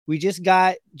We just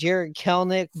got Jared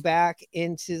Kelnick back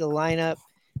into the lineup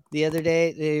the other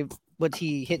day.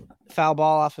 He hit foul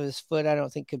ball off of his foot. I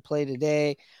don't think could play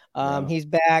today. No. He's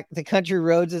back. The Country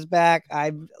Roads is back.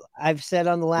 I've said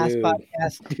on the last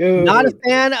podcast, not a Dude.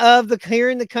 fan of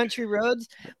hearing the Country Roads,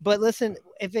 but listen,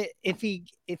 if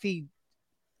he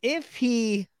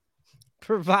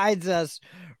provides us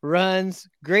runs,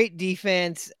 great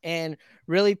defense, and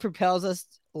really propels us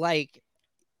like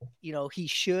he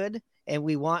should, and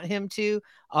we want him to,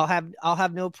 I'll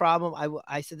have no problem.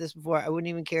 I said this before. I wouldn't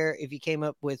even care if he came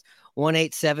up with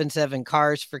 1877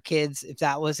 cars for kids, if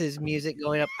that was his music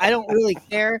going up. I don't really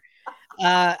care.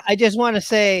 I just want to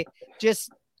say,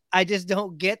 I just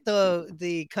don't get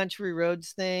the Country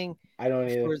Roads thing I don't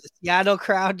either. for the Seattle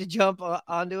crowd to jump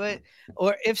onto it.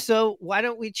 Or if so, why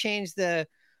don't we change the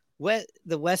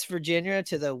West Virginia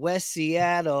to the West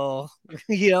Seattle?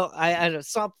 I know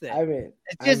something.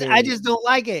 I just don't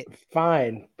like it.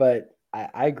 Fine, but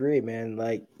I agree, man.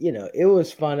 Like, it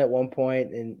was fun at one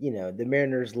point, and the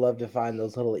Mariners love to find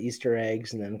those little Easter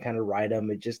eggs and then kind of ride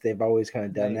them. They've always kind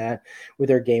of done that with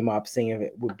their game ops thing. If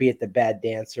it would be it the bad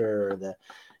dancer or the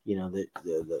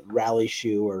rally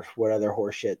shoe or what other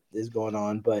horseshit is going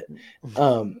on, but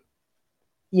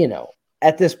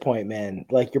at this point, man,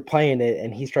 like, you're playing it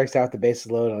and he strikes out the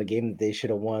bases loaded on a game that they should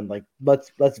have won. Like,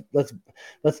 let's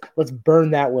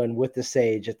burn that one with the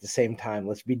sage at the same time.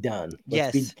 Let's be done.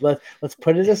 Let's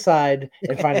put it aside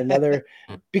and find another,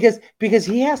 because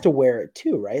he has to wear it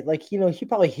too, right? Like, he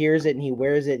probably hears it and he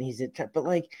wears it and he's in, but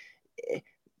like,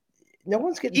 no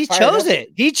one's getting. He chose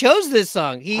it. He chose this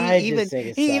song. He even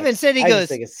said he goes.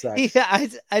 He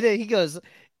goes.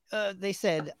 They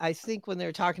said, I think when they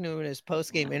were talking to him in his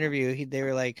post-game interview, they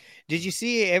were like, did you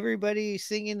see everybody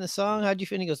singing the song? How'd you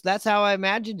feel? And he goes, that's how I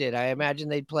imagined it. I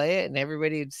imagined they'd play it and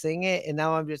everybody would sing it. And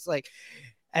now I'm just like,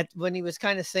 when he was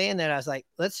kind of saying that, I was like,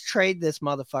 let's trade this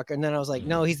motherfucker. And then I was like,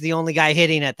 no, he's the only guy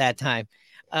hitting at that time.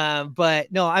 But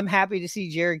no, I'm happy to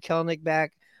see Jared Kelnick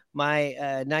back. My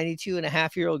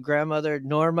 92-and-a-half-year-old grandmother,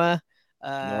 Norma,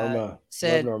 text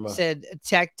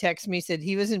me, said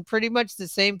he was in pretty much the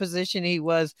same position he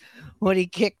was when he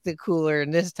kicked the cooler,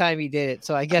 and this time he did it.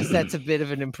 So I guess that's a bit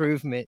of an improvement.